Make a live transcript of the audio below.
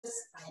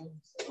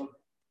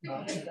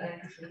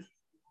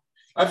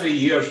Every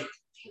year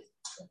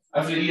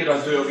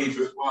I do a wee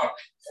bookmark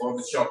for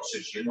the church,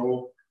 as you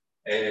know.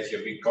 If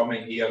you've been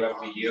coming here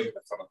every year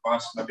for the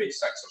past maybe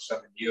 6 or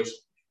 7 years,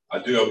 I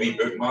do a wee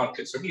bookmark.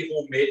 It's a wee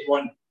homemade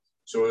one,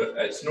 so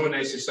it's not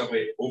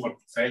necessarily over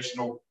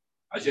professional.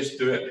 I just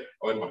do it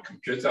on my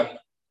computer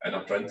and I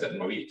print it in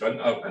my wee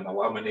printer and I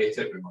laminate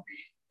it with my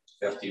wee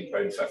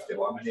 £13.50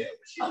 laminator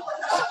machine.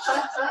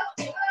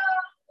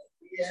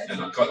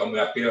 And I cut them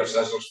with a pair of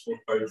scissors,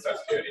 £4.50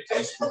 out of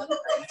Tesco.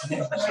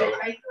 So,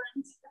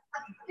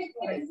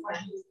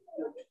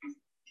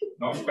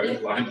 not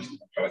Poundland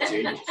for a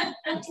change.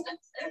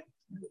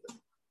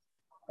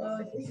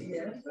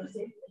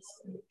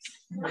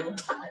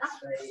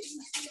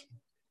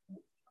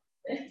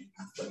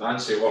 When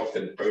Nancy worked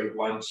in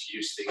Poundland, she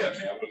used to get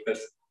me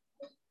everything.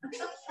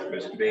 It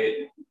was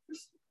great.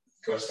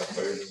 Cost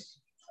 £1.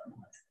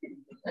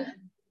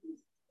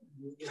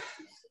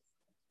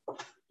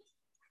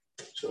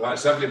 So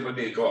that's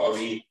everybody got a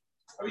wee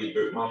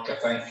bookmark, I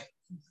think.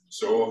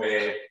 So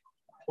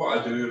what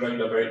I do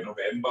around about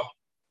November,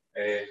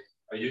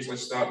 I usually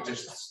start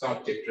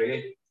to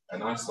pray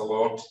and ask the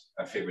Lord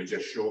if He would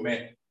just show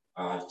me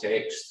a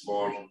text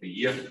for the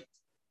year,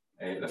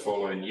 the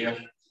following year.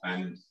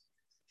 And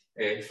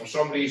for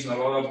some reason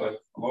or other,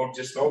 the Lord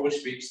just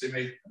always speaks to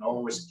me and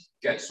always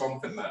gets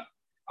something that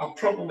I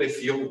probably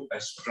feel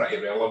is pretty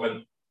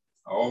relevant.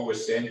 I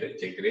always send it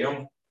to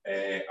Graham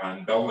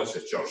and Bill as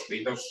the church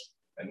leaders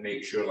and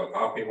make sure they're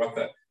happy with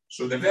it.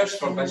 So the verse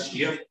for this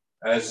year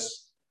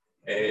is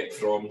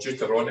from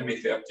Deuteronomy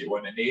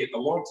 31:8. The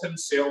Lord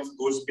Himself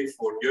goes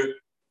before you,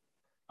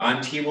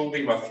 and He will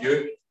be with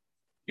you.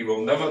 He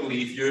will never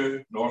leave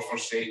you nor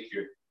forsake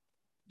you.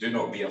 Do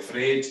not be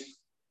afraid.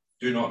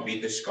 Do not be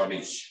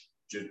discouraged.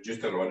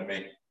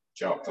 Deuteronomy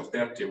chapter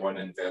 31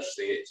 and verse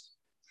 8.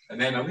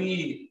 And then a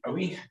wee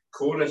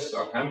chorus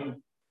or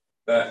hymn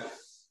that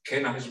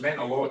kind of has meant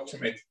a lot to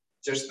me.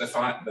 Just the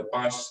fact the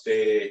past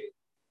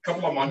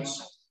couple of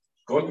months,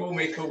 God will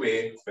make a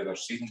way where there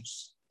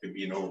seems to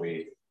be no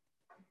way.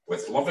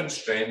 With love and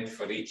strength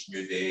for each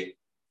new day,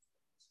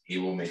 He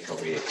will make a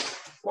way.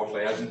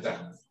 Lovely, isn't it?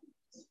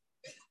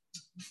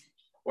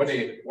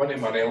 One of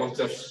my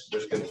relatives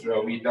was going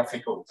through a wee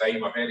difficult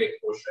time. A very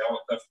close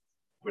relative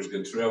was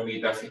going through a wee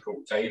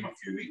difficult time a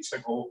few weeks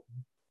ago.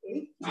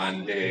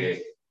 And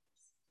I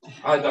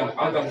had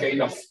a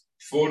kind of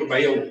 4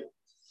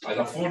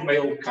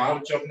 mile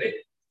car journey.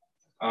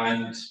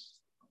 And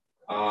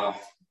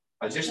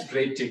I just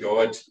prayed to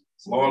God,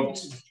 Lord,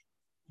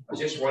 I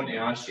just want to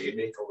ask you to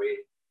make a way.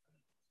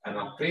 And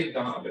I prayed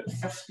that about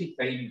 50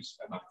 times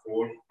in a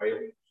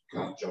 4-mile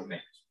car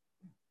journey.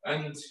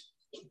 And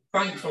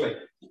thankfully,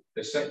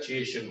 the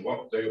situation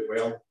worked out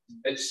well.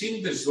 It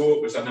seemed as though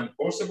it was an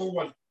impossible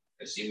one.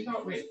 It seemed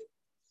that way.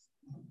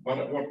 But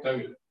it worked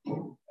out.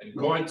 And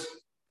God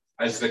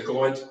is the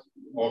God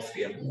of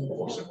the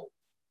impossible.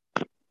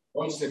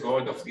 God's the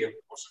God of the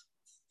impossible.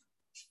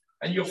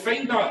 And you'll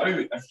find that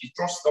out if you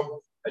trust Him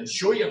and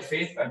show your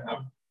faith in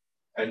Him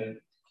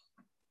in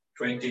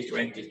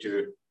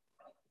 2022.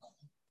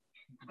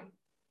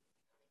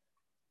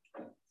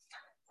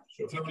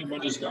 So if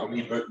everybody's got a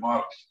wee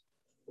bookmark,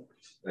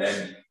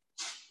 then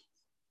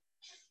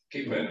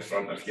keep it in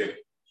front of you,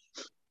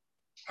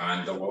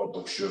 and the Lord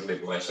will surely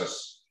bless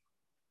us.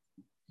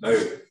 Now,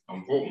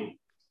 I'm hoping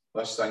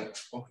this thing,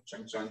 oh,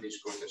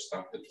 Sandy's got it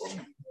started for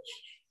me.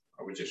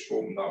 I was just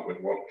hoping that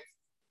would work,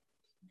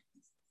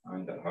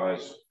 and it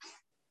has.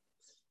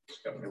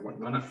 Just give me 1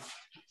 minute.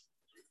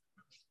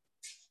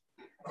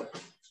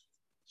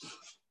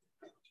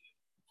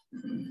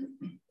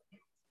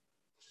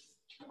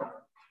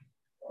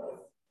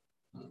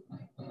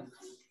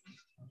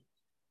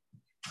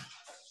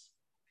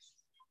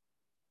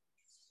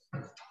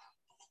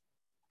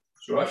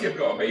 So if you've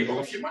got a Bible,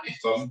 if you want to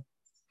turn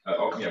it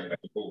up in your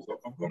Bible,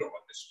 I've got it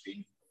on the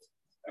screen.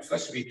 If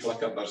this wee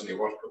clicker doesn't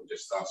work, I'll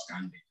just ask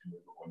Andy to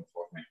move it on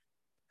for me.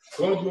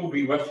 God will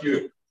be with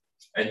you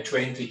in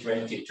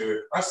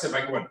 2022. That's the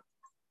big one.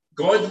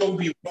 God will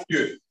be with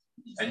you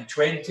in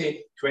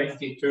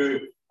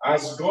 2022.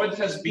 As God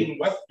has been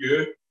with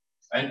you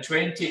in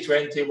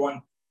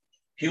 2021,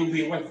 He'll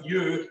be with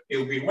you,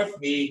 He'll be with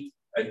me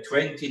in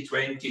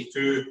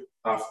 2022.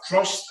 Have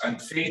trust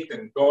and faith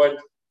in God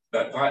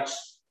that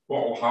that's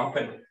what will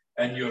happen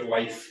in your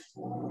life.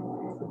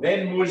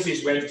 Then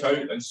Moses went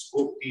out and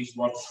spoke these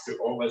words to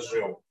all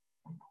Israel.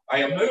 I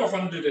am now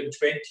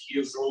 120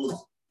 years old,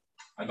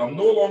 and I'm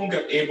no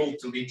longer able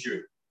to lead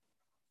you.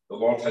 The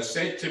Lord has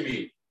said to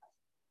me,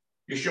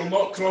 you shall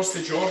not cross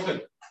the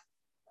Jordan.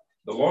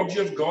 The Lord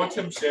your God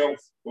Himself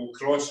will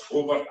cross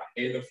over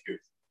ahead of you.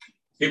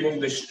 He will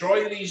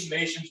destroy these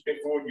nations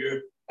before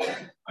you,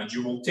 and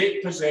you will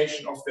take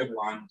possession of their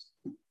land.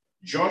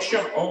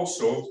 Joshua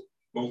also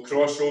will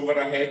cross over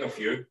ahead of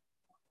you,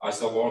 as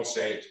the Lord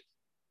said.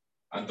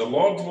 And the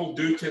Lord will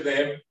do to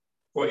them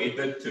what He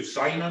did to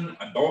Sihon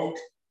and Og,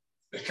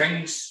 the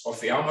kings of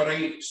the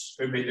Amorites,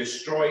 whom He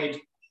destroyed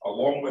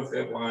along with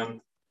their land.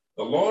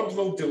 The Lord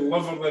will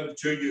deliver them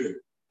to you,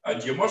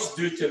 and you must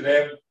do to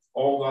them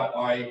all that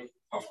I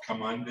have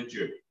commanded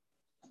you.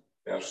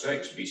 Verse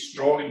 6, be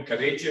strong and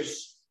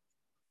courageous.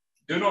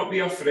 Do not be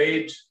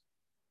afraid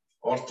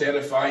or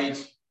terrified.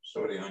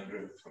 Sorry,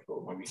 Andrew, I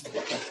forgot my wee.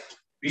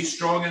 Be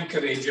strong and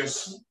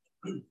courageous.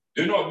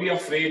 Do not be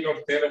afraid or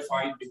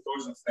terrified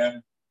because of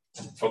them,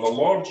 for the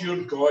Lord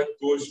your God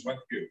goes with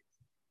you.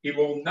 He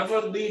will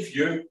never leave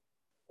you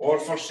or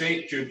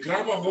forsake you.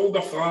 Grab a hold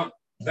of that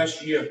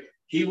this year.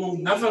 He will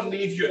never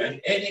leave you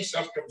in any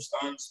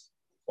circumstance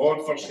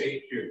or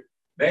forsake you.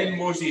 Then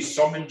Moses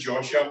summoned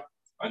Joshua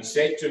and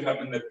said to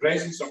him in the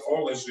presence of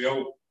all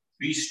Israel,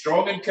 be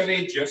strong and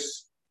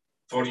courageous,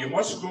 for you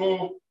must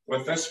go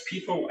with this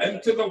people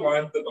into the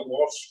land that the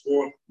Lord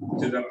swore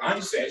to their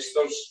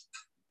ancestors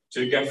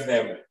to give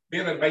them.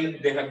 Bear in mind,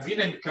 they had been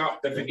in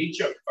captive in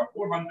Egypt for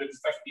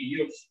 450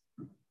 years.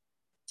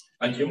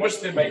 And you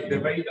must divide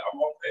it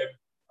among them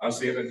as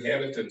their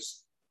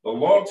inheritance. The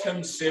Lord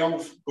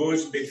himself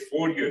goes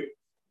before you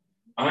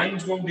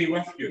and will be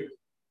with you.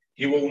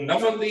 He will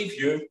never leave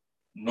you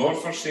nor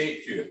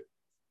forsake you.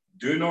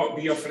 Do not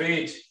be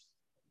afraid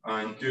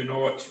and do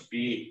not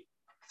be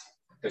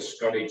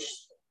discouraged.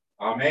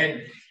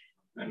 Amen.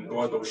 And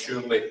God will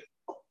surely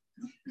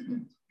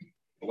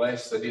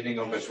bless the reading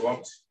of his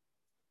word.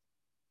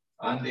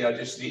 Andy, I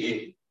just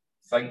need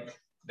to think,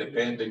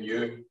 depend on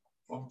you.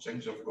 Oh,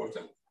 things I've got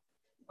it.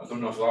 I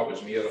don't know if that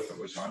was me or if it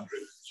was Andrew.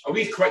 A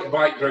wee quick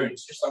background,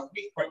 just a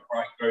wee quick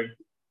background.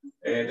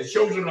 The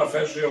children of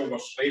Israel were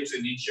slaves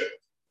in Egypt.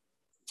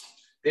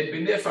 They'd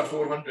been there for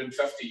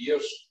 450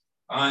 years.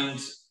 And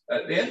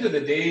at the end of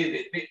the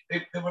day,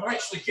 they were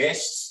actually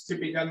guests to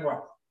begin with.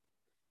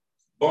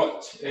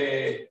 But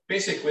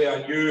basically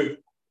a new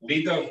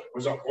leader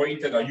was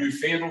appointed, a new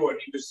Pharaoh, and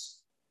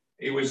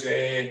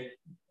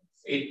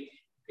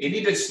he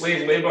needed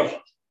slave labour.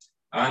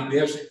 And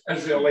the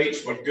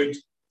Israelites were good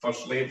for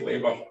slave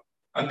labour.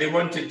 And they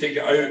wanted to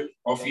get out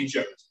of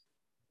Egypt.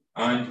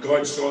 And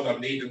God saw their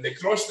need. And they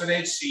crossed the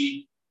Red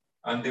Sea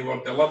and they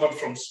were delivered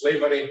from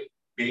slavery,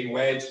 being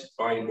led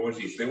by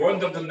Moses. They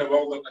wandered in the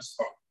wilderness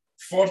for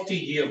 40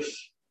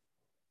 years.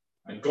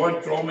 And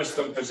God promised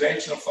them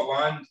possession of the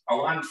land, a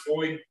land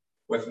flowing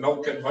with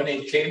milk and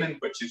honey, Canaan,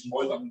 which is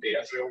modern day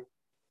Israel.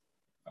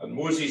 And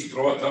Moses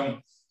brought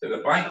them to the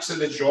banks of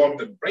the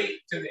Jordan, right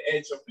to the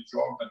edge of the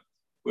Jordan,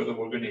 where they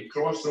were going to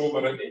cross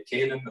over into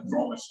Canaan, the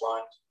promised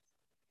land.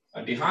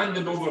 And he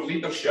handed over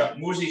leadership.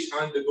 Moses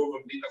handed over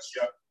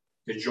leadership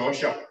to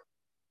Joshua,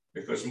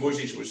 because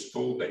Moses was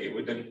told that he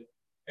wouldn't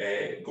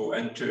go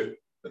into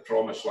the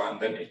promised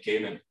land, into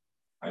Canaan.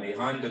 And he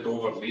handed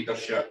over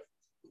leadership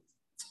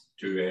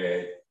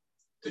to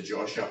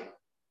Joshua.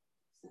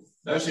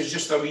 This is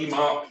just a wee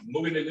map. I'm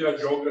not going to do a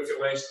geography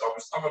lesson. I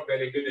was never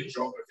very good at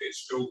geography at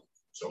school,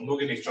 so I'm not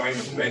going to try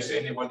and impress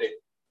anybody.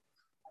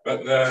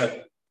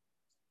 But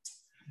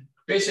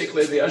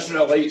basically, the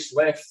Israelites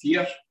left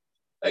here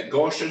at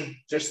Goshen,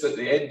 just at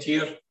the end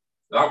here.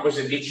 That was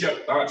in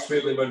Egypt. That's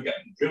where they were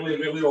getting really,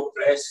 really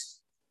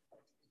oppressed.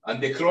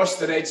 And they crossed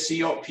the Red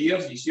Sea up here,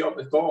 you see up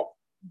the top.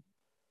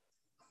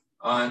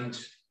 And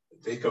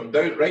they come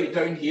down, right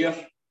down here,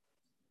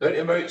 down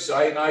to Mount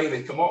Sinai.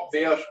 They come up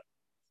there.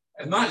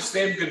 And that's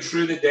them going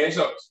through the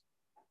desert.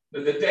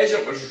 The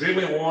desert was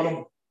really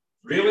warm,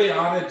 really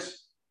arid.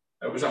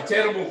 It was a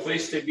terrible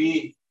place to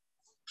be.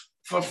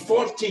 For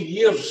 40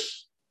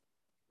 years,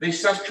 they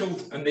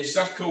circled and they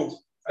circled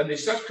and they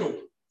circled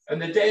in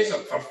the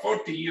desert for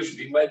 40 years,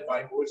 being led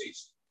by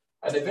Moses.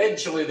 And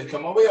eventually they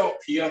come away up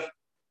here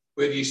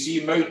where you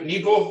see Mount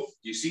Nebo.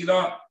 You see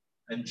that?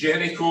 And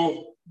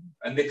Jericho.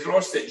 And they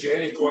crossed at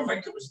Jericho. I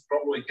think it was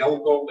probably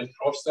Gilgal. They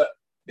crossed it.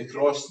 They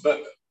crossed,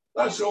 but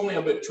that's only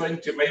about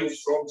 20 miles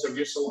from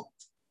Jerusalem.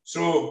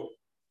 So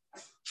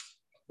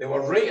they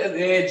were right at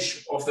the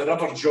edge of the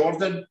River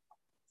Jordan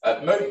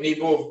at Mount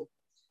Nebo,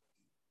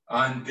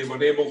 and they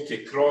were able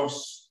to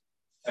cross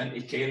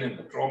into Canaan,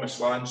 the promised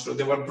land. So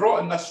they were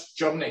brought on this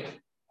journey,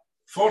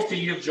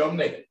 40-year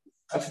journey.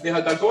 If they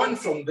had gone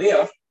from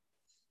there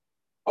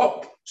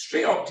up,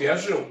 straight up to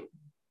Israel,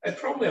 it'd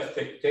probably have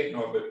taken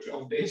about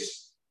 12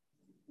 days,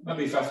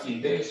 maybe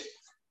 15 days.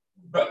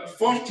 But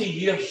 40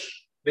 years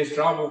they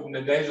travelled in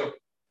the desert.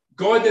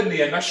 God in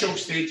the initial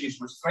stages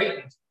was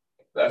frightened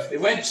that if they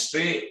went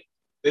straight,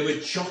 they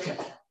would chuck it.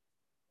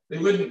 They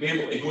wouldn't be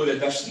able to go the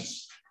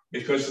distance,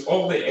 because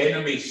all the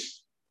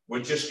enemies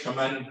would just come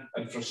in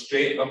and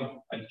frustrate them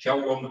and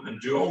kill them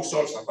and do all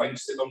sorts of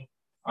things to them.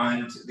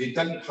 And they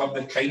didn't have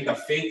the kind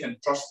of faith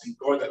and trust in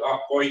God at that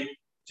point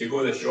to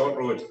go the short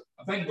road.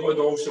 I think God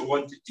also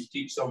wanted to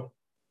teach them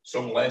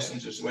some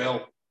lessons as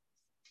well.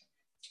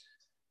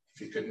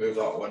 If you could move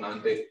that one,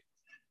 Andy.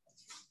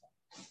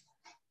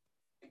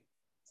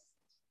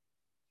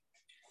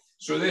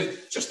 So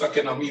just a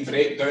kind of wee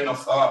breakdown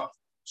of that.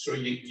 So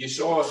you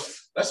saw,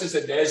 this is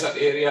the desert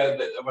area that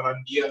they were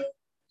in here.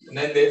 And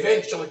then they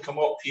eventually come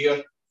up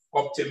here,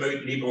 up to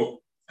Mount Nebo,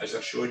 as I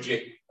showed you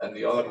in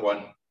the other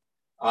one.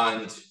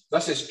 And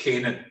this is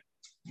Canaan.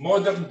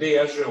 Modern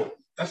day Israel,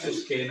 this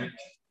is Canaan.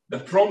 The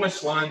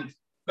promised land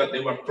that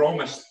they were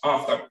promised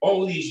after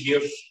all these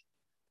years.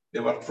 They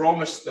were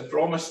promised the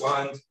promised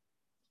land.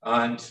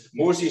 And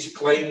Moses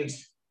climbed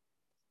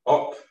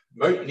up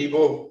Mount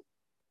Nebo,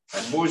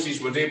 and Moses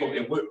was able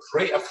to look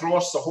right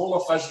across the whole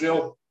of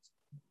Israel,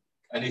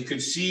 and he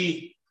could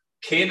see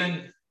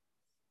Canaan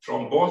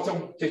from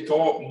bottom to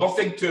top,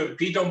 nothing to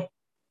impede him,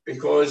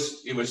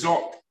 because he was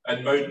up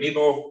in Mount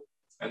Nebo,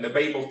 and the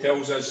Bible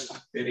tells us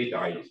that he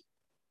died.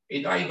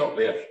 He died up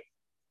there,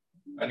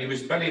 and he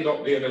was buried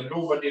up there, and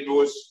nobody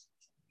knows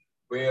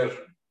where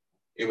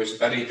he was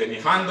buried. And he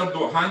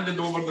handed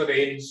over the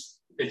reins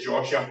to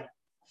Joshua,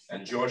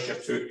 and Joshua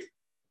took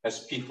his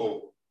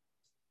people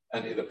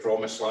into the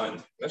promised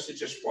land. This is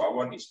just what I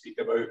want to speak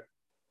about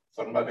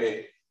for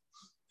maybe,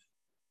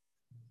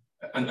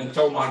 and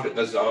until Margaret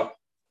does that,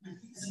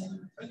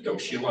 until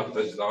Sheila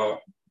does that, or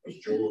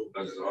Joe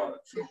does that.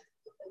 So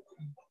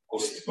I'll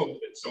stop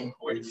at some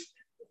point.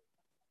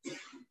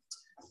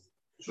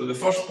 So the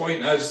first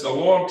point is the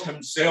Lord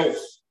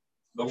Himself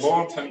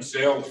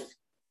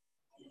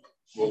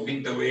will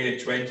lead the way in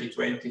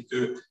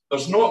 2022.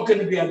 There's not going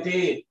to be a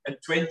day in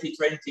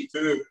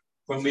 2022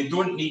 when we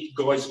don't need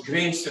God's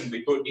grace and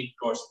we don't need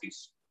God's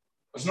peace.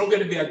 There's not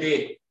going to be a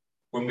day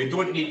when we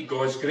don't need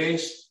God's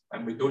grace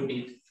and we don't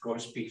need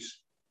God's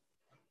peace.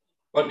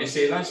 Let me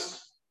say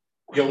this: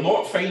 you'll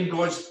not find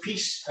God's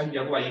peace in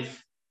your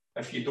life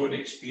if you don't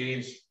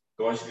experience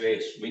God's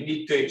grace. We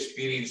need to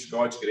experience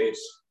God's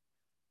grace.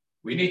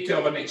 We need to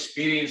have an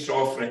experience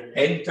of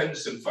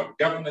repentance and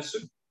forgiveness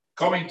and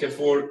coming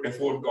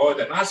before God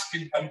and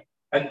asking Him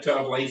into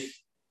our life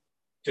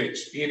to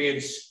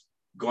experience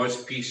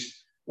God's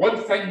peace.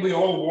 One thing we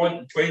all want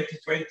in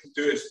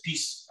 2022 is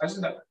peace,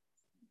 isn't it?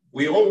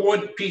 We all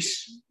want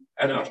peace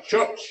in our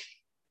church,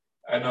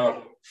 in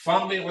our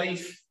family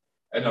life,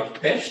 in our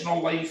personal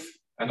life,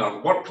 in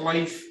our work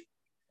life,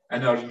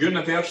 in our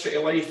university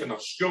life, in our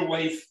school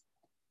life,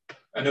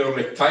 in our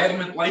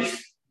retirement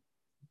life.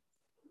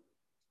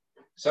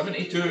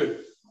 72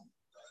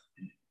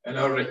 in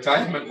our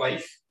retirement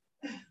life.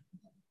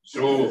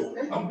 So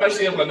I'm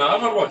busier than I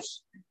ever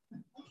was.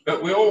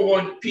 But we all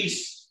want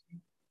peace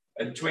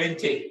in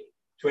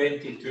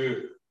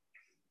 2022.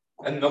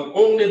 And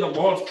only the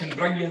Lord can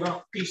bring you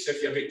that peace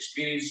if you've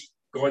experienced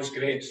God's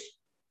grace.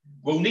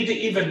 We'll need it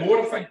even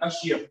more, I think,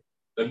 this year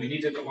than we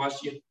needed it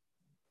last year.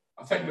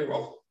 I think we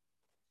will.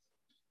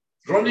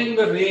 Running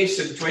the race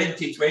in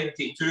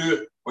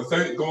 2022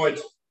 without God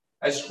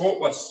is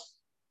hopeless.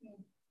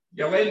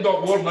 You'll end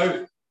up worn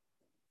out.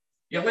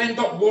 You'll end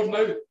up worn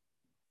out.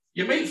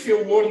 You might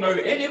feel worn out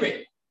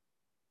anyway.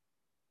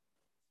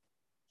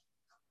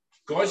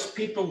 God's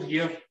people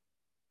here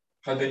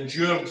had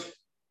endured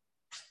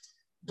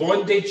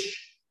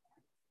bondage,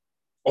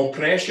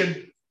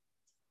 oppression.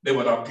 They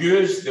were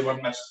abused. They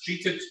were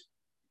mistreated.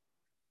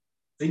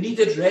 They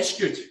needed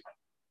rescued.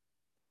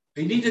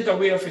 They needed a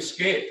way of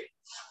escape.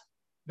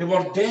 They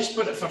were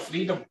desperate for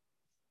freedom.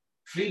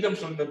 Freedom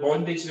from the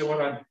bondage they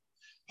were in.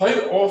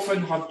 How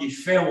often have you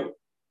felt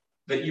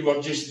that you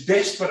were just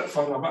desperate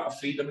for a bit of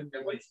freedom in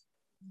your life?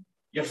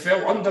 You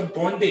felt under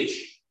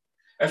bondage.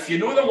 If you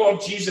know the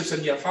Lord Jesus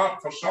in your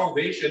heart for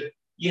salvation,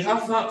 you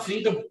have that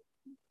freedom.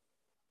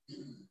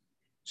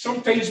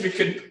 Sometimes we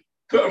can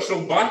put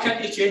ourselves back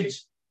into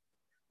chains.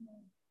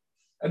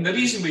 And the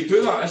reason we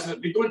do that is that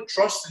we don't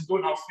trust and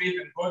don't have faith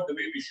in God the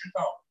way we should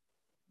have.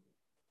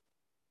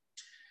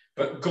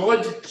 But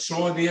God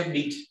saw their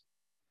need.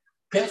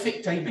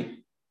 Perfect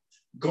timing.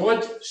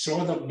 God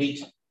saw their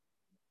need.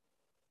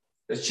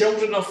 The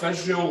children of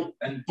Israel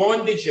in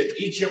bondage in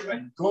Egypt,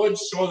 and God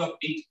saw their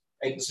need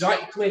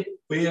exactly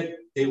where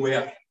they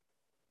were.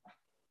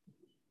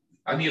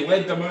 And He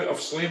led them out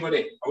of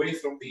slavery, away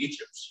from the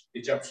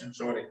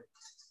Egyptians.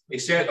 He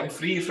set them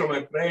free from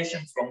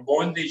oppression, from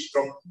bondage,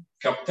 from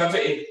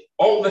captivity,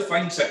 all the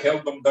things that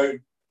held them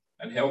down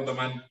and held them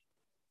in.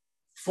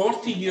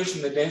 40 years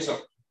in the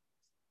desert.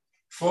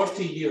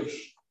 40 years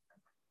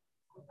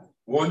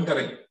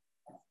wandering.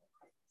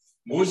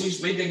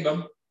 Moses leading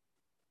them,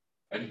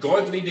 and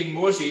God leading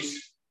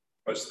Moses,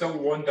 but still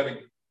wandering.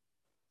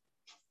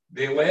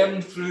 They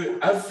learned through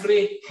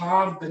every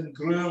hard and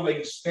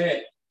grueling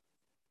step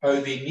how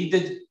they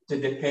needed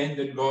to depend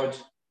on God.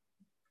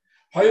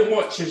 How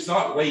much is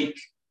that like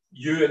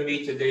you and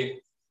me today?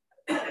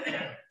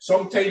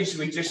 Sometimes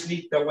we just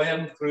need to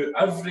learn through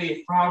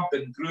every hard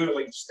and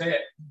grueling step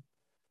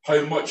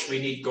how much we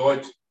need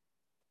God.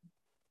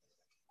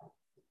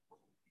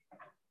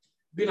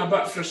 Been a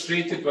bit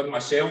frustrated with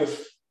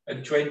myself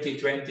in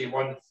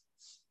 2021.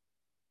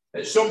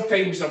 That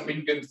sometimes I've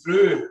been going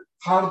through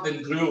hard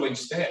and grueling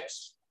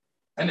steps,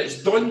 and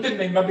it's dawned on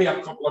me maybe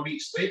a couple of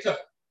weeks later,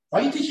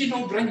 why did you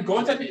not bring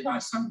God into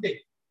that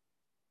Sunday?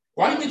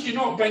 Why did you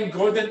not bring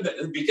God in at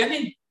the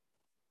beginning?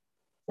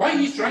 Why are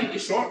you trying to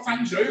sort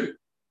things out?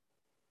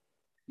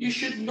 You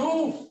should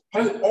know,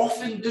 how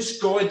often does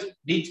God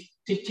need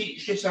to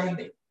teach you,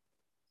 Sandy?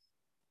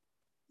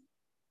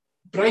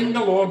 Bring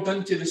the Lord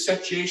into the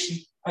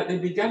situation at the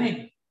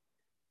beginning.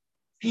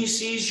 He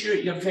sees you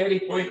at your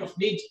very point of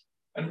need.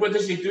 And what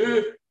does He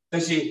do?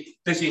 Does he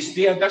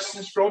stay a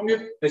distance from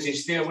you? Does He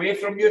stay away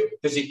from you?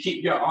 Does He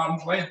keep you at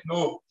arm's length?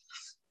 No.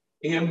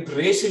 He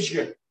embraces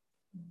you.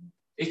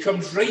 He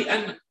comes right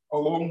in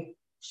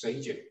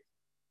alongside you.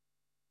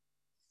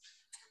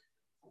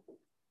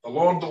 The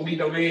Lord will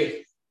lead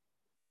away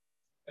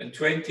in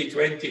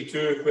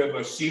 2022 where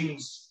there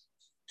seems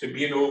to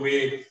be no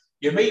way.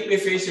 You might be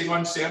facing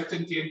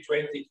uncertainty in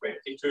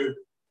 2022,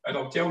 and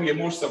I'll tell you,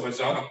 most of us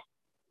are.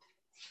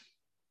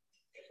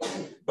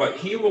 But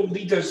he will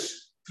lead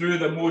us through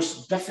the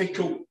most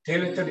difficult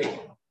territory.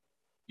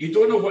 You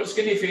don't know what's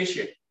going to face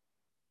you.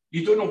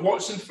 You don't know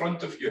what's in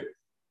front of you.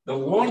 The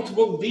Lord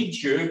will lead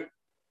you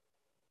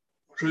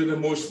through the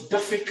most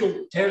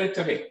difficult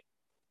territory.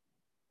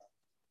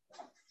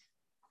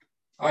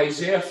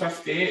 Isaiah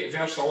 58,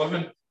 verse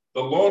 11,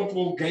 the Lord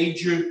will guide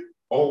you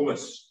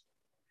always.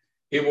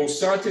 He will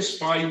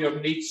satisfy your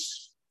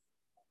needs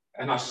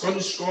in a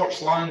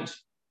sun-scorched land.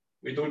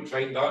 We don't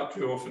find that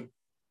too often.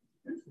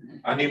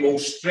 And he will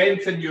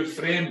strengthen your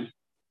frame.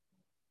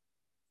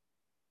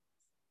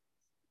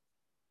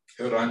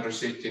 Poor Andrew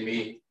said to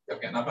me, you're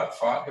getting a bit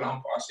fat,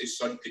 Grandpa. I said,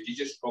 son, could you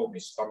just call me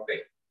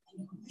sturdy?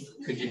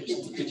 Could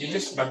you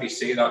just maybe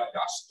say that, a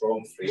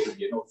strong frame,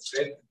 you know,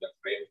 strengthen your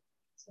frame.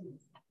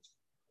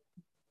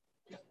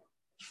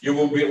 You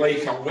will be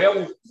like a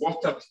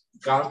well-watered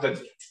garden,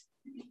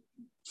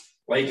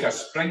 like a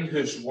spring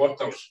whose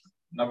waters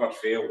never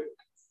fail.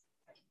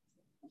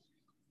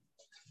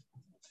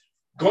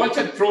 God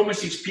had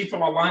promised his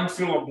people a land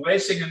full of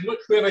blessing, and look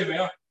where they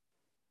were.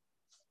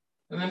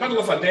 In the middle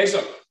of a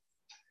desert.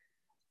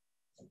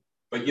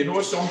 But you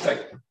know something?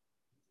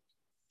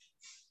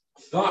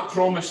 That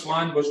promised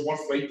land was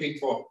worth fighting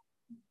for.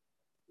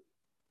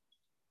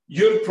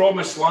 Your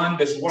promised land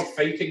is worth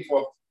fighting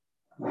for.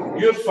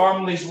 Your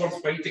family is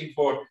worth fighting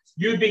for.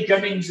 New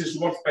beginnings is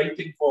worth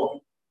fighting for.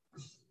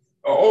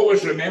 I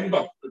always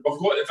remember, we've got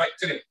the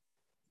victory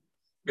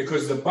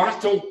because the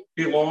battle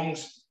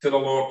belongs to the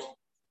Lord.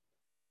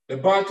 The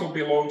battle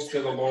belongs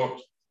to the Lord.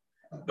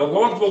 The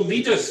Lord will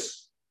lead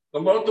us. The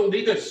Lord will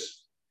lead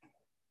us.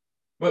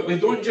 But we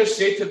don't just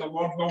say to the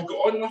Lord, well, go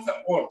on with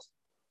it, Lord,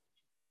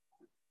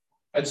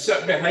 and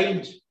sit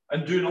behind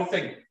and do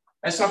nothing.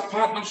 It's a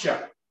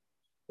partnership.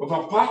 With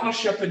a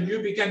partnership in new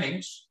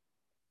beginnings,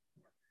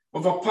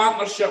 with a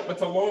partnership with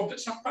the Lord,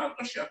 it's a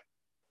partnership.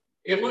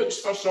 He looks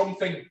for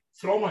something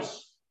from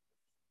us.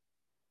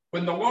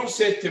 When the Lord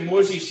said to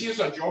Moses, here's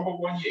a job I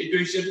want you to do,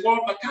 he said,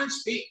 Lord, I can't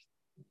speak.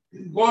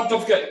 Lord,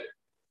 I've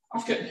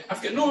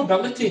got no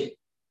ability.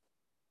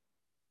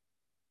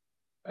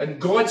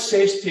 And God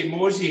says to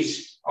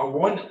Moses, I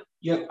want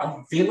your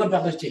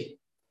availability.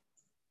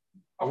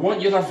 I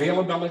want your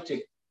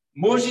availability.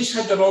 Moses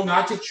had the wrong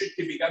attitude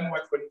to begin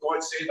with when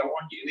God said, I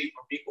want you to lead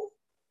my people.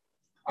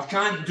 I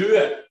can't do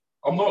it.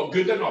 I'm not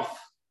good enough.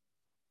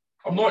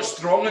 I'm not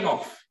strong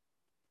enough.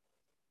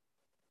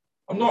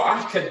 I'm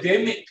not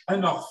academic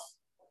enough.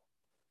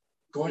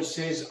 God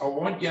says, I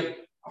want your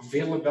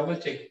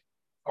availability.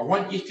 I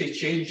want you to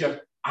change your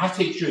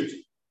attitude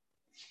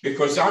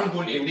because I'm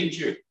going to lead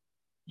you.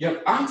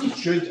 Your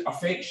attitude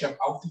affects your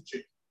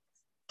altitude.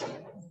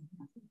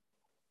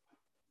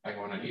 Hang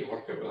on, I need to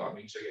work out what that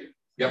means again.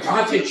 Your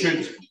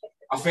attitude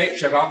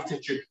affects your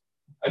altitude.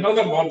 In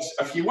other words,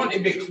 if you want to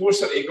be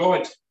closer to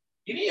God,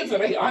 you need to have the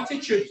right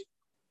attitude.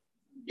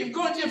 You've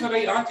got to have the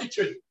right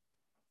attitude.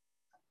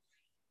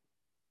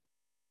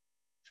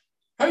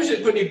 How's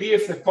it going to be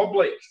if the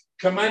public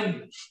come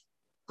in?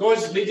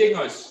 God's leading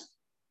us.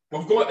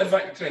 We've got the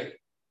victory.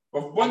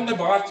 We've won the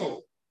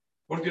battle.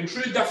 We're going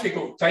through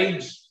difficult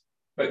times.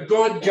 But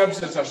God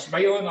gives us a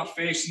smile on our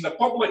face, and the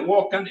public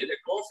walk into the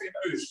coffee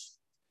house.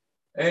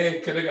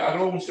 Can I get a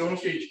roll and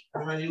sausage?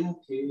 Am I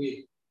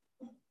okay?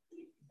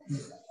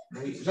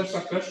 Right. Is this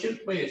a Christian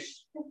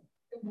place?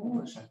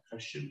 Oh, it's a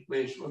Christian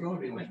place. We're all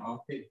really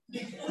happy.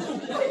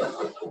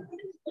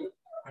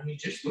 I mean,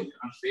 just look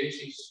at our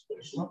faces.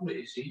 It's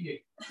lovely to see you.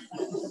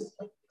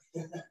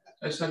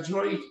 It's a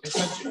joy.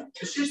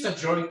 It's just a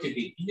joy to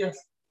be here.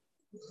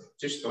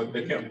 Just on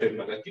maybe I'm doing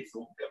my Ricky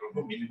folk there. I'm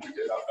not meaning to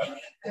do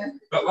that.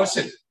 But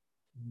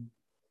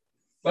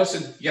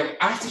listen, your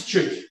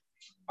attitude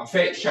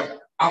affects your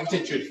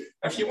altitude.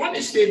 If you want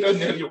to stay down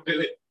there, you'll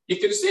do it. You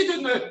can stay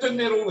down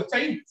there all the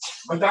time.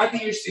 My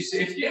daddy used to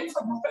say, if you aim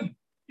for nothing,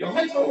 you'll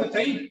hit it all the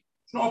time.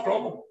 It's not a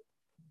problem.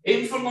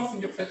 Aim for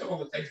nothing, you'll hit it all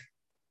the time.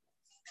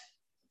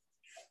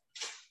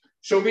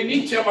 So we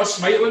need to have a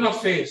smile on our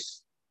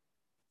face.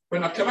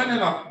 When I come in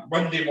on a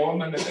Monday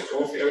morning at the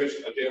coffee house,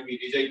 I do a wee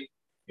reading,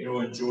 you know,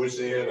 and Joe's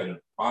there, and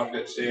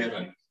Margaret's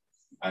there,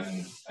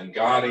 and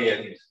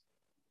Gary,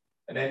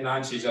 and then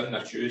Nancy's in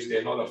on Tuesday,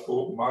 and other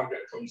folk,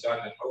 Margaret comes in, and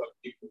other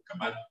people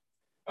come in.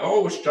 I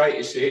always try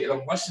to say to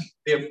them, listen,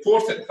 the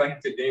important thing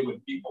today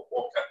when people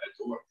walk in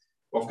the door,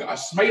 we've got a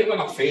smile on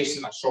our face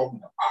and a song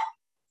in our heart.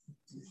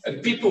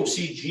 And people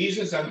see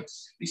Jesus in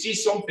us. They see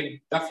something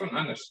different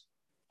in us.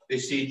 They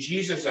see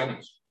Jesus in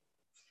us.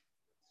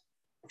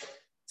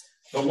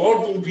 The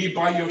Lord will be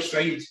by your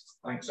side.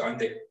 Thanks,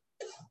 Andy.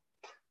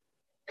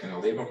 Can I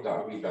labour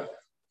that a wee bit?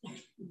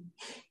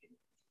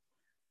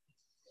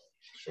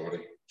 Sorry.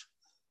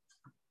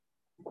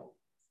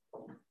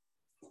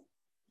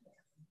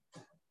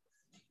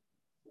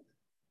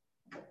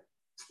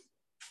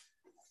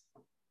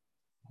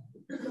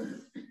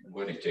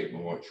 I'm going to take my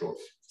watch off.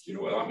 Do you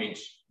know what that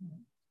means?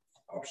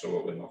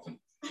 Absolutely nothing.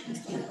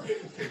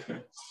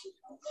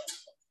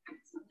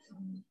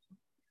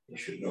 You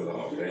should know that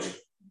already.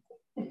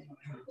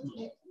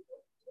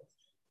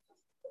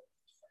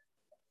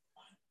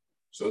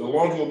 So the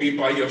Lord will be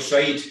by your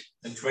side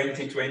in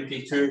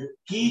 2022.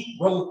 He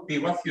will be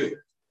with you.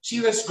 See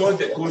this God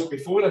that goes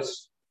before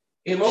us?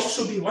 He'll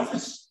also be with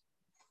us.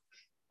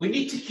 We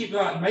need to keep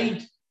that in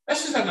mind.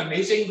 This is an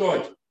amazing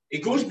God. He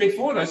goes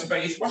before us,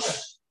 but he's with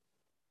us.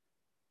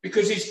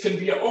 Because he can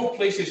be at all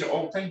places at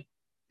all times.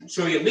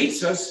 So he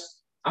leads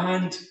us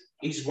and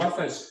he's with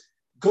us.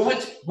 God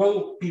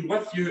will be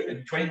with you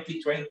in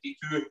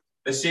 2022,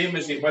 the same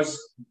as he was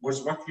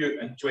with you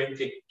in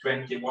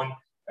 2021.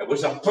 It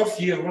was a tough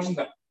year, wasn't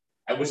it?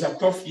 It was a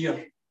tough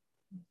year.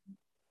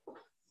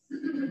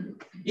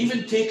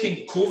 Even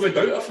taking COVID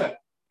out of it,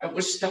 it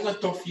was still a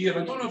tough year.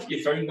 I don't know if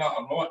you found that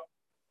or not.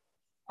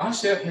 I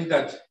certainly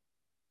did.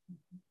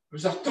 It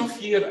was a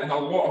tough year in a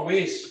lot of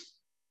ways.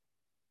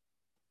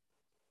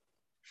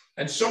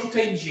 And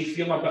sometimes you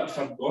feel a bit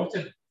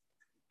forgotten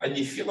and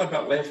you feel a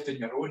bit left on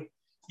your own.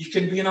 You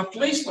can be in a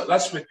place like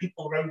this with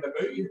people round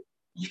about you.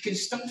 You can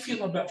still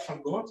feel a bit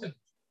forgotten.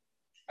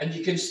 And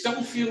you can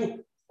still feel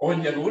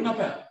on your own a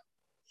bit.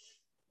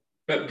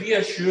 But be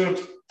assured,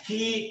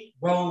 he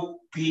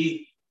will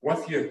be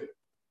with you.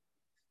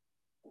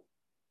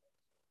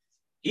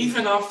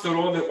 Even after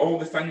all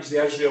the things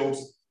the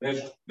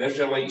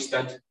Israelites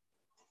did,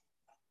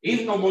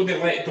 even though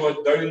they let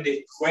God down,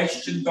 they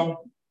questioned him,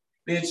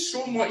 they had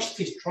so much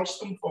to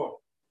trust him for,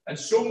 and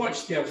so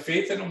much to have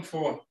faith in him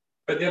for.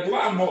 But they'd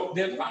let him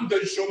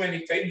down so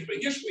many times. But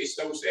here's what he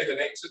still said in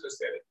Exodus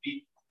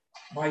 33.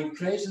 My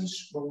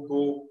presence will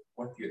go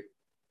with you,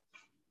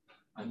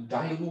 and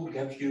I will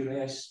give you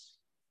rest.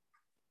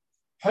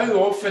 How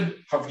often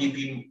have you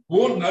been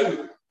worn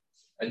out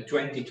in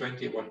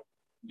 2021?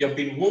 You've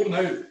been worn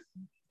out.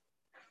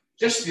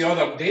 Just the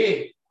other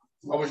day,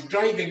 I was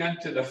driving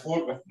into the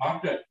fort with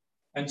Margaret,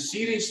 and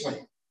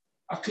seriously,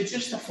 I could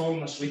just have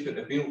fallen asleep at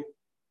the wheel.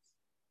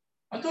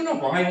 I don't know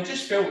why, I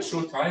just felt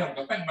so tired.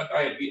 I think my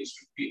diabetes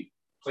would be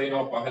playing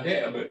up. I had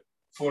ate about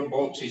 4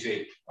 boxes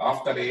of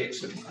after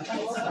eights and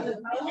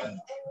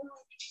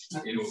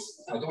you know,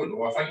 I don't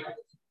know, I think.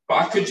 But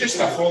I could just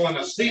have fallen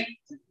asleep.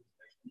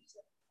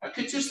 I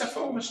could just have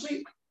fallen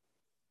asleep.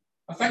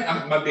 I think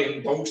I maybe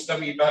indulged a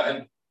wee bit,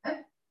 and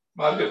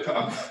Margaret put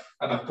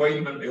an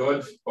appointment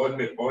on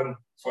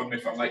for me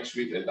for next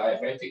week, the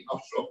diabetic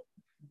nurse.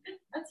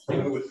 So you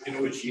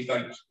know what she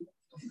thinks.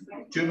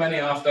 Too many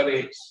after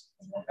eights.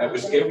 It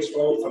was Gail's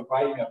fault for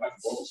buying a big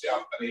box of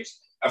after eights.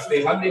 If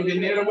they hadn't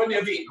been there, I wouldn't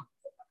have eaten them.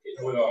 You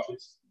know that.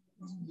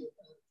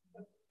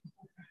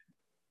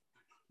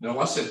 Now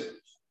listen,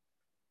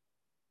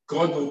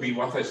 God will be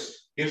with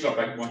us. Here's a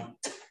big one.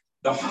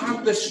 The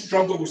hardest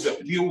struggles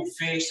that we'll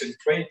face in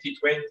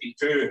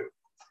 2022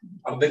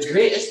 are the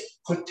greatest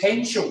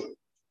potential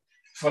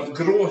for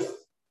growth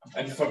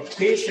and for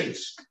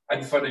patience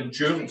and for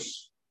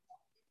endurance.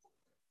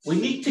 We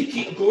need to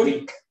keep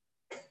going.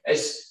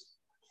 It's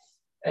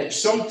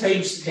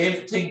sometimes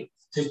tempting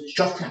to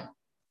chuck it.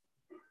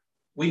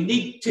 We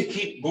need to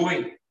keep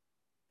going.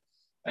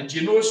 And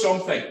you know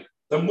something?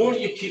 The more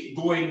you keep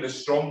going, the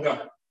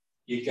stronger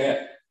you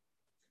get.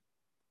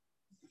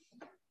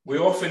 We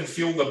often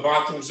feel the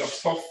battles are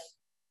tough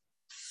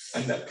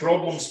and that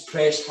problems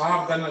press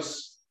hard on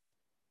us.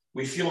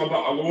 We feel a bit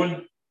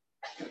alone.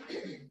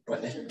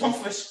 But the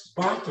toughest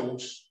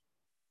battles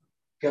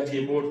give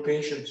you more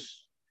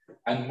patience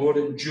and more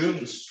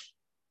endurance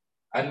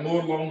and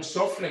more long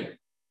suffering.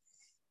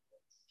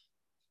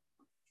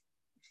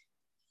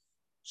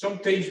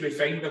 Sometimes we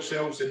find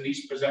ourselves in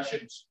these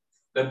positions.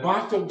 The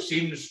battle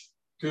seems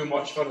too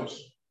much for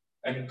us.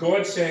 And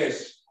God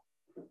says,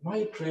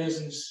 my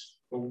presence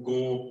will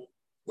go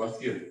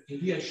with you. He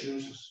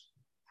reassures us.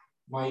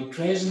 My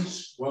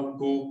presence will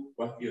go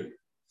with you.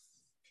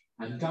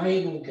 And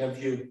I will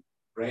give you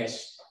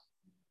rest.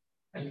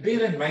 And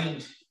bear in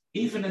mind,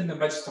 even in the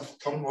midst of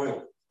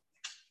turmoil,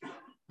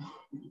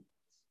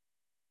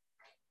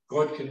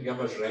 God can give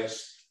us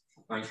rest.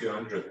 Thank you,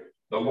 Andrew.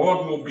 The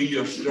Lord will be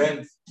your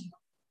strength.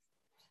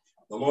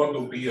 The Lord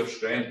will be your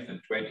strength in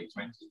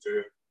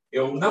 2022.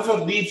 He'll never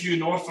leave you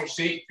nor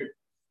forsake you.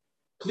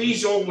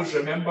 Please always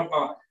remember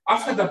that.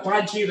 I've had a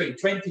bad year in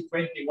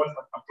 2021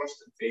 with my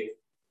trust and faith.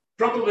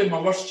 Probably my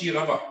worst year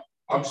ever.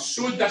 I'm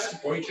so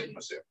disappointed in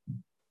myself.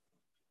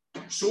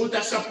 So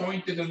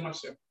disappointed in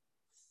myself.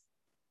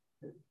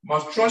 My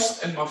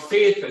trust and my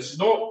faith has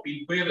not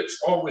been where it's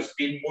always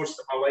been most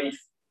of my life.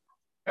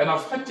 And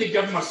I've had to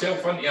give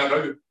myself into a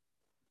row.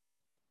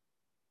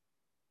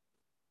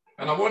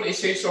 And I want to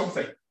say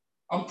something.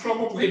 I'm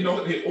probably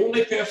not the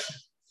only person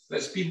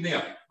that's been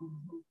there.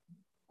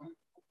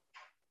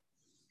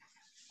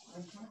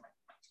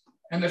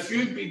 And if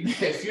you've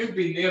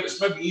been there, it's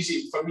maybe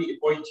easy for me to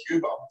point to you,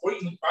 but I'm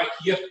pointing back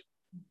here.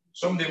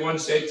 Somebody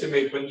once said to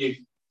me, when you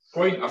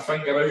point a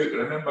finger out,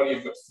 remember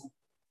you've got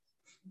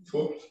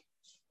 4.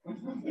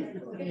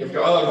 You've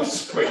got other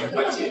ones pointing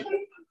back to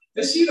you.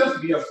 It's either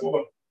 3 or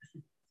 4.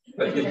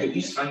 But you've got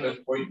these fingers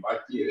pointing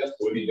back to you. They're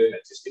Tony doing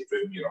it just to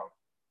prove me wrong.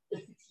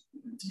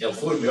 He'll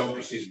phone me up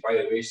and says, by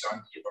the way,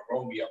 Sandy, you were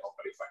wrong with your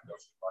upper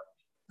fingers.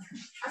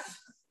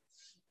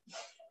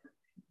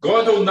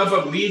 God will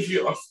never leave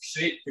you or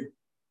forsake you.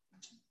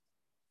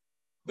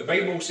 The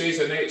Bible says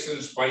in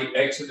Exodus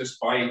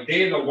by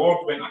day the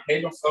Lord went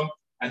ahead of them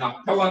in a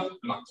pillar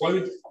and a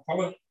cloud,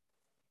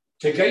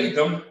 to guide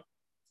them,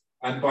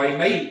 and by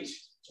night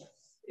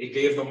he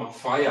gave them a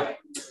fire.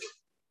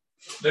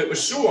 Now, it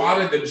was so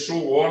arid and so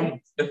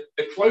warm, the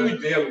cloud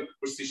there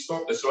was to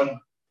stop the sun,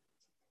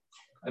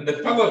 and the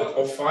pillar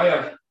of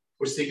fire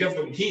was to give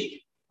them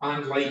heat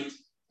and light.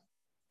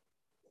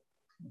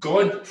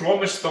 God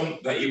promised them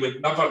that he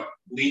would never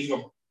leave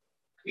them.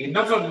 He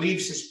never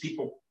leaves his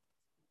people.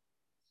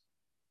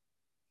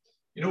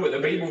 You know what the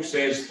Bible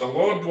says? The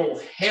Lord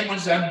will hem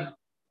us in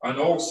on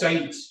all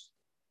sides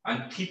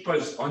and keep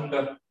us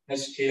under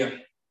his care.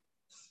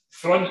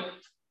 Front,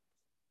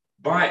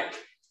 back,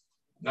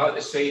 not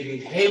the side. He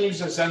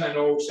hems us in on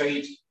all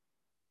sides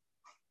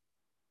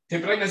to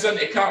bring us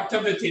into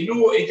captivity.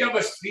 No, to give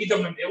us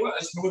freedom and to let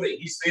us know that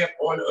he's there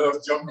on our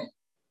journey.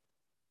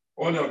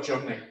 On our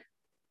journey.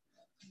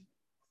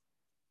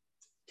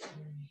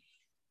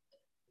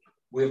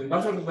 We've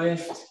never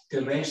left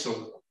to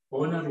wrestle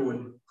on our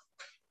own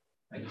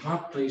in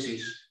hard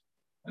places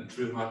and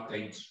through hard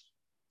times.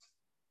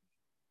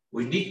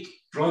 We need,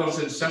 brothers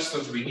and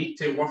sisters, we need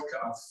to work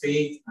at our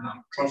faith and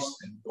our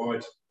trust in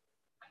God,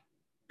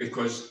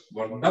 because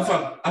we're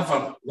never,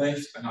 ever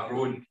left on our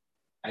own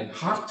in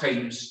hard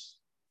times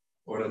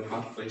or in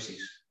hard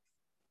places.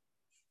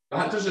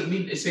 That doesn't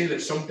mean to say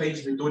that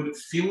sometimes we don't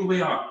feel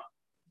we are.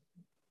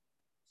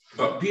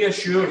 But be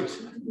assured,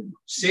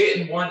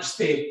 Satan wants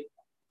to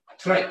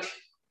trick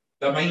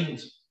the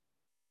mind.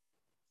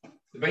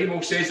 The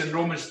Bible says in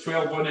Romans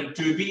 12:1 and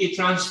 2, be ye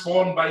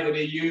transformed by the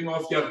renewing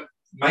of your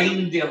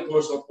mind, the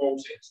Apostle Paul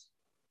says.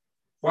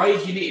 Why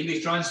do you need to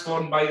be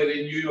transformed by the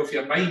renewing of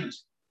your mind?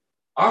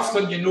 After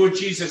you know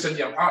Jesus in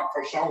your heart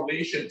for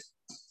salvation,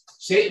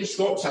 Satan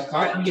stops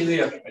attacking you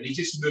there and he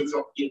just moves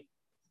up here.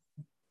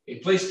 He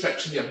plays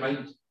tricks in your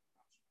mind.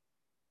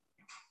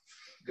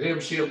 Graham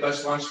shared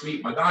this last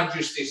week. My dad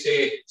used to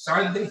say,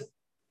 Sandy,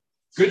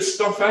 good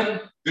stuff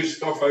in, good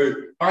stuff out.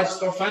 Bad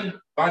stuff in,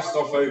 bad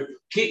stuff out.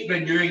 Keep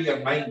renewing your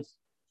mind.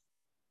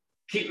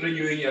 Keep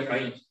renewing your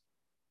mind.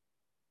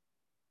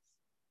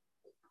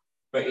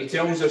 But he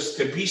tells us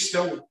to be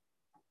still,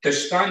 to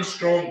stand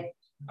strong,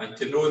 and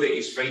to know that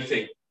he's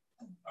fighting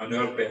on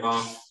our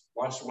behalf.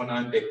 Last one,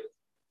 Andy.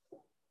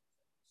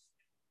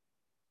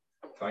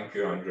 Thank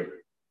you, Andrew.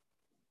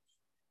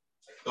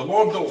 The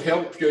Lord will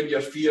help you in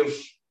your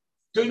fears.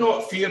 Do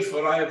not fear,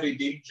 for I have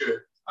redeemed you.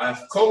 I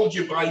have called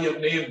you by your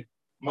name.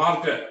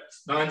 Margaret,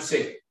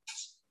 Nancy,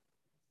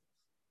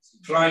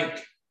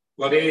 Frank,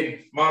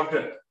 Lorraine,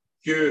 Margaret,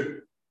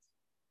 Hugh,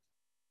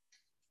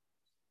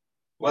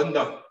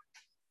 Linda.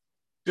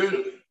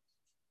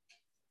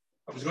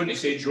 I was going to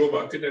say Joe,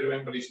 but I couldn't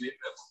remember his name.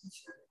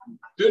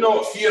 Do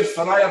not fear,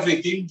 for I have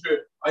redeemed you.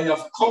 I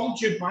have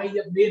called you by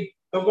your name.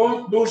 The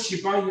Lord knows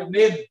you by your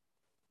name.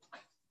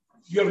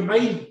 You're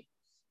mine.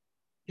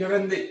 You're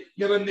in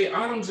the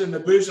arms and the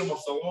bosom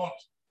of the Lord.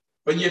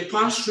 When you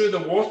pass through the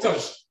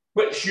waters,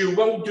 which you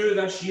will do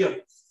this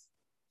year,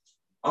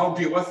 I'll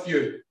be with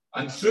you.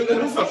 And through the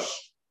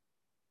rivers,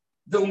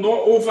 they'll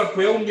not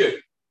overwhelm you.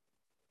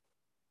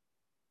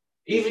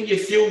 Even you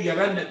feel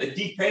you're in at the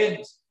deep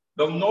end,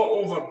 they'll not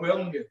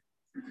overwhelm you.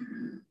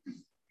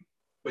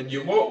 When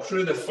you walk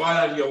through the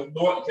fire, you'll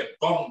not get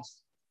burned.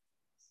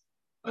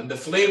 And the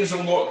flames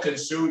will not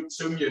consume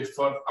you.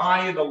 For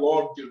I, the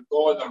Lord your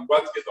God, am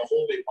with you, the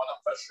Holy One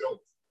of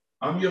Israel.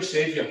 I'm your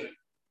Saviour.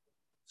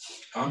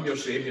 I'm your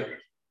Saviour.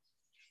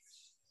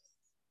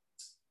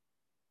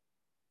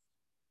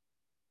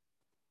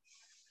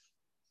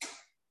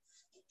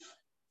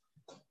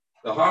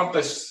 The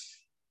hardest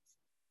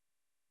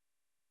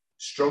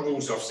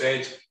struggles, I've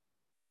said,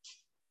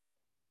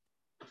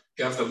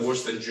 give the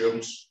most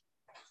endurance.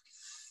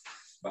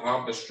 The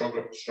hardest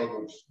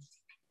struggles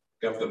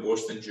give the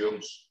most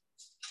endurance.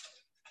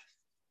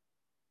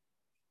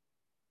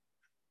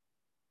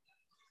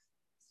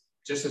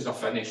 Just as I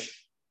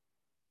finish,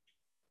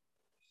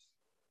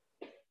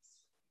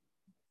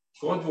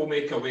 God will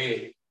make a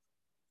way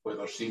where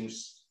there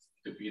seems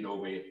to be no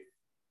way.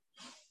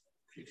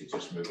 If you could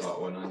just move that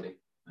on, Andy.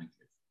 Thank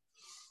you.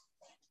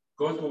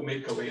 God will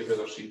make a way where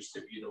there seems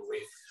to be no way.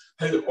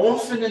 How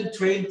often in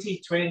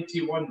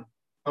 2021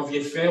 have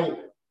you felt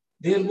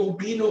there will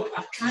be no,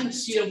 I can't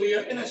see a way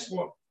out of this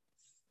one.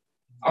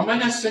 I'm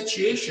in a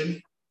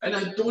situation and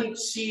I don't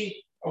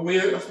see a way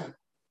out of it.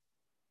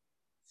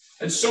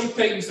 And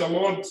sometimes the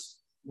Lord's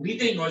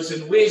leading us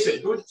in ways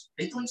that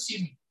don't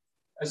seem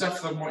as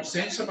if there's much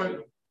sense about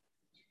them.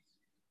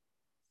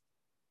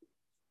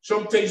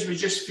 Sometimes we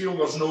just feel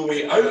there's no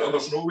way out or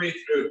there's no way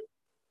through.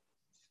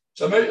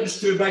 The mountain's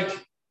too big.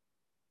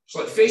 It's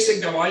like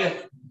facing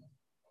Goliath.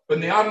 When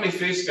the army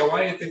faced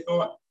Goliath, they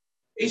thought,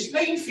 he's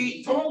 9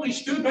 feet tall,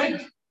 he's too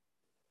big.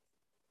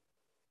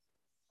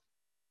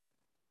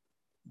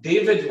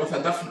 David, with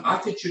a different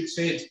attitude,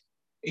 said,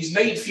 he's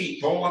 9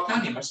 feet tall, I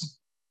can't miss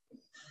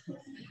him.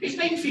 He's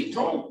 9 feet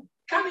tall,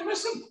 can't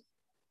miss him.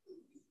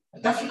 A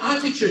different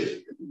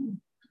attitude.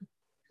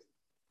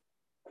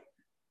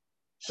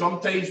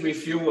 Sometimes we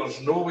feel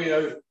there's no way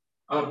out.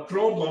 Our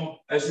problem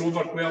is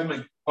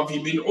overwhelming. Have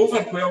you been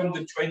overwhelmed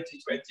in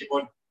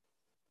 2021?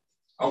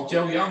 I'll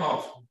tell you I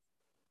have.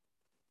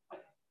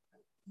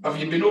 Have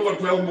you been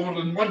overwhelmed more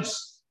than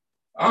once?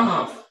 I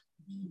have.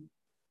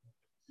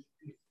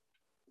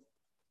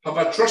 Have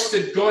I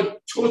trusted God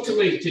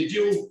totally to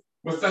deal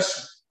with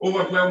this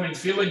overwhelming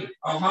feeling?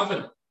 I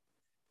haven't.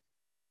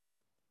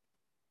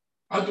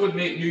 I don't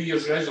make New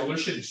Year's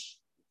resolutions,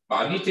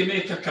 but I need to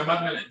make a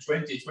commitment in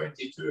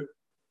 2022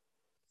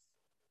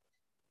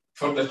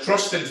 for the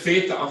trust and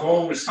faith that I've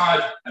always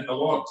had in the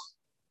Lord.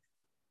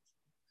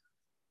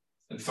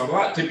 And for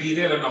that to be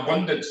there in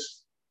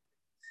abundance.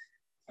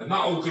 And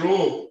that will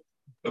grow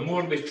the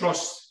more we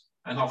trust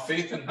and have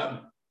faith in Him.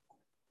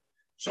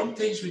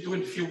 Sometimes we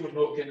don't feel we're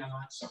not getting an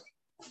answer.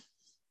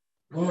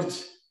 Lord,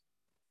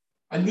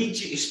 I need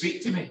you to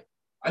speak to me.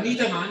 I need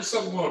an answer,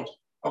 Lord.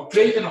 I've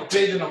prayed and I've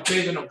prayed and I've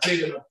prayed and I've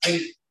prayed and I've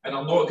prayed and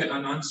I'm not getting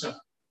an answer.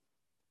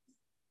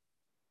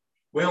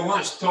 Well,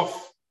 that's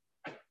tough.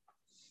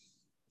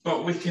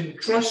 But we can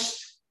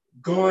trust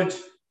God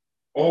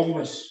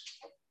always.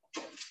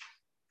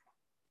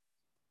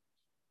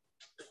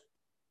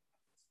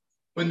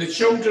 When the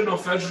children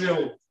of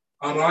Israel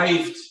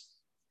arrived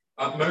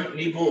at Mount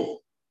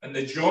Nebo and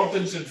the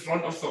Jordan's in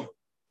front of them,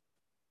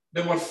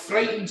 they were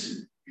frightened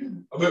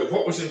about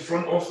what was in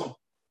front of them.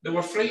 They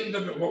were frightened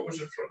about what was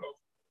in front of them.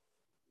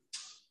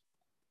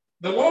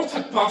 The Lord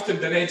had parted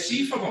the Red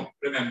Sea for them,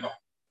 remember,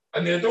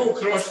 and they had all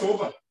crossed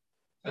over.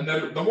 And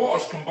the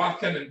waters come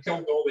back in and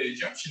killed all the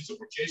Egyptians that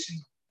were chasing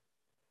them.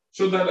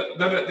 So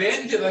they're at the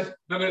end of the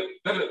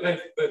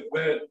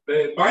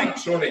bank,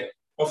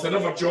 of the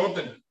River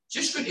Jordan,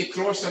 just going to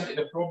cross into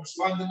the Promised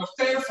Land, and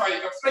they're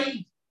terrified, they're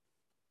frightened.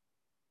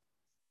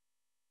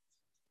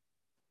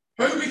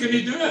 How are we going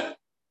to do it?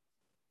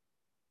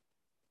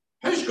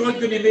 How's God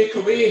going to make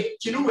a way?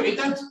 Do you know what He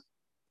did?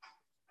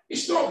 He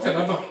stopped the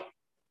river.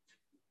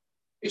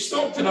 He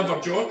stopped the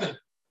River Jordan,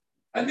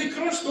 and they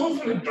crossed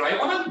over in dry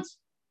land.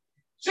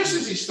 Just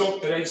as He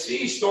stopped the Red Sea,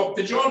 He stopped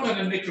the Jordan,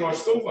 and they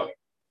crossed over.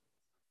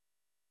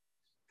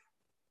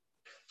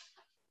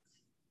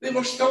 They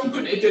were still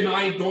going to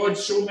deny God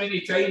so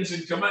many times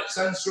and commit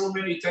sin so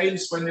many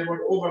times when they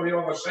were over the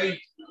other side.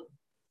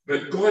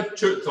 But God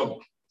took them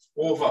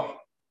over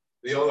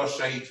the other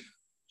side.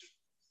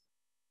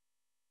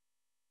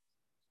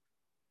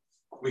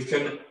 We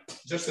can,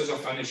 just as I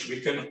finish, we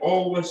can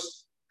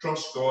always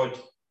trust God.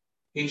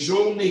 He's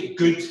only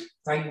good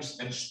things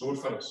in store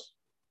for us.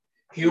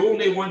 He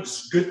only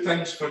wants good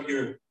things for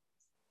you.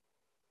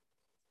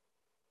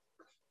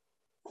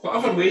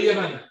 Whatever way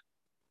you're in,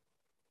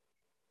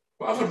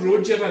 whatever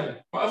road you're in,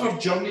 whatever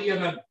journey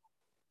you're in,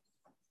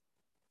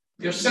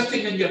 you're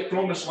sitting in your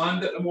promised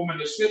land at the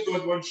moment. It's where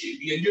God wants you to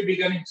be, in new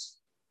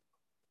beginnings,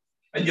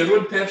 in your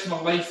own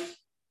personal life,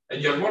 in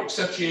your work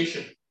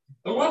situation.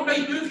 The Lord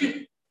might move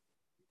you.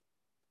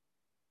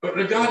 But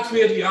regard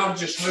where you are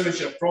just now as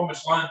your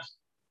promised land,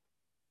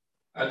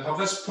 and have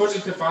this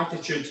positive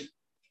attitude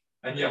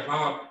in your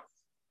heart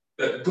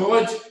that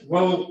God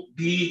will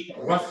be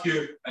with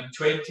you in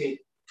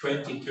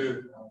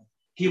 2022.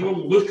 He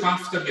will look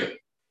after you.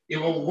 He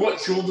will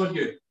watch over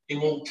you. He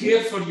will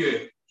care for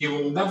you. He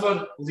will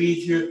never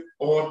leave you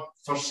or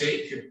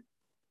forsake you.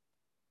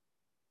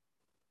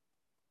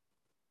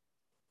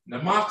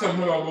 No matter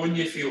how alone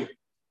you feel,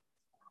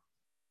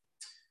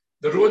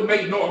 the road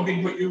might not have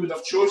been what you would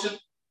have chosen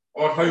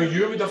or how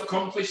you would have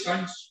accomplished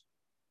things.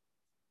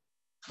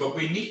 But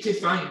we need to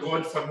thank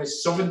God for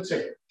His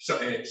sovereignty.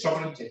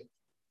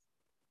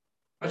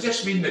 I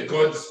just mean that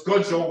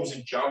God's always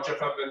in charge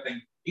of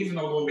everything. Even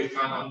although we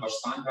can't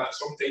understand that,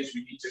 sometimes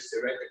we need just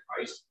to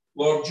recognize,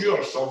 Lord, you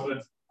are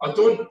sovereign. I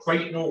don't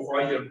quite know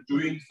why you're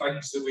doing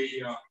things the way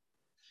you are.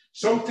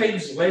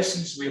 Sometimes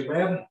lessons we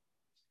learn,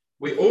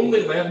 we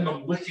only learn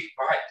them looking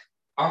back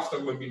after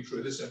we've been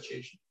through the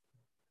situation.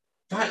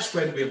 That's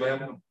when we learn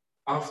them,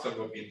 after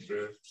we've been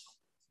through it.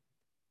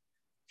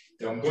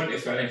 So I'm going to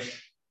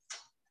finish.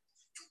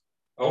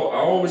 I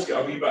always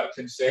get a wee bit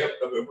concerned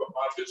about what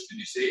Margaret's going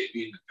to say to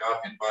me in the car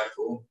and back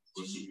home.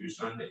 We'll see you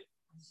Sunday.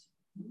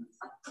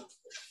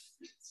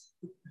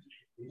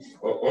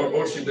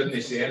 Or she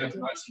didn't say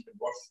anything, that's even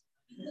worse.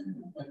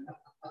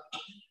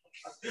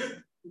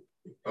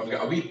 I've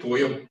got a wee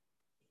poem.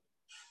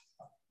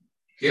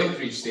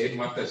 Gail's staying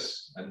with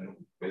us and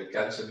with the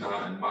kids and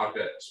that, and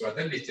Margaret, so I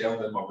didn't tell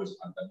them I was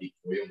under a wee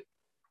poem.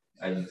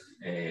 And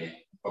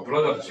my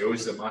brother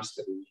Joe's the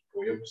master of wee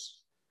poems.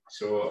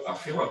 So I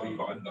feel a wee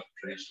bit under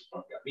pressure.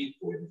 I've got a wee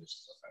poem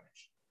just to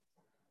finish.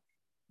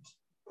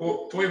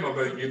 Poem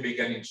about New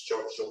Beginnings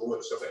Church, although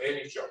it's about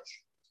any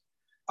church.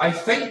 I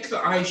think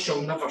that I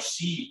shall never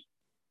see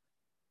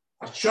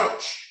a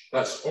church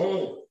that's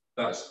all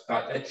that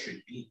it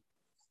should be.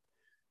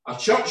 A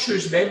church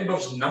whose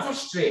members never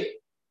stray.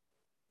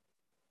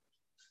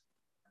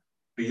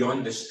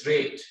 beyond the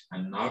straight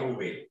and narrow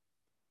way.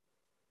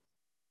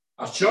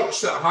 A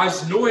church that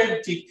has no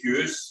empty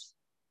pews,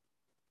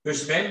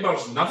 whose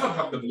members never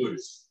have the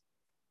blues,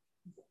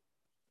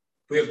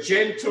 where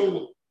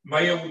gentle,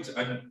 mild,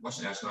 and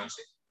listen to this,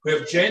 Nancy,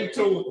 where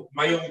gentle,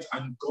 mild,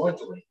 and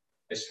godly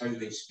is how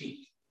they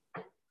speak.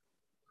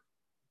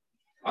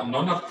 And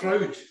none are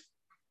proud,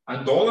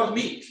 and all are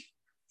meek,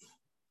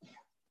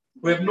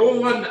 where no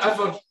one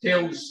ever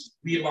tells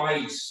wee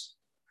lies,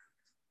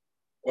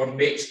 or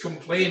makes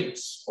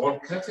complaints, or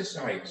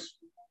criticise,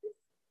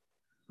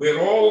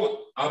 where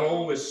all are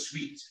always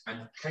sweet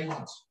and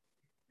kind,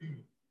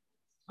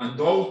 and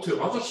all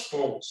to others'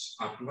 faults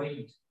are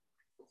blind.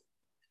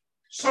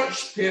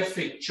 Such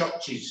perfect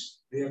churches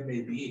there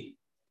may be,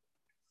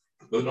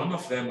 though none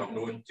of them are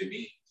known to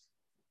me.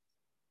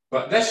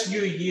 But this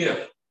new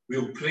year,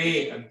 we'll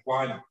pray and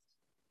plan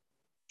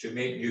to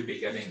make new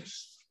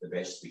beginnings the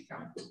best we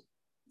can.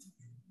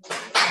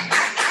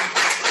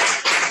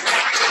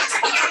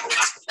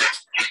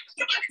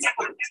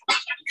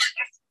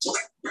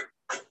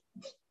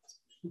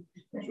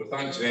 So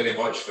thanks very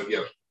much for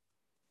your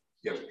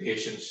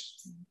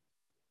patience.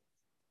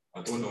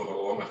 I don't know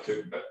how long it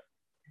took, but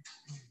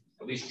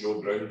at least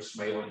Joe Brown's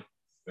smiling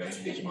behind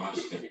his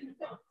mask. It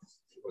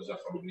was if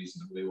I'm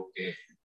reasonably okay.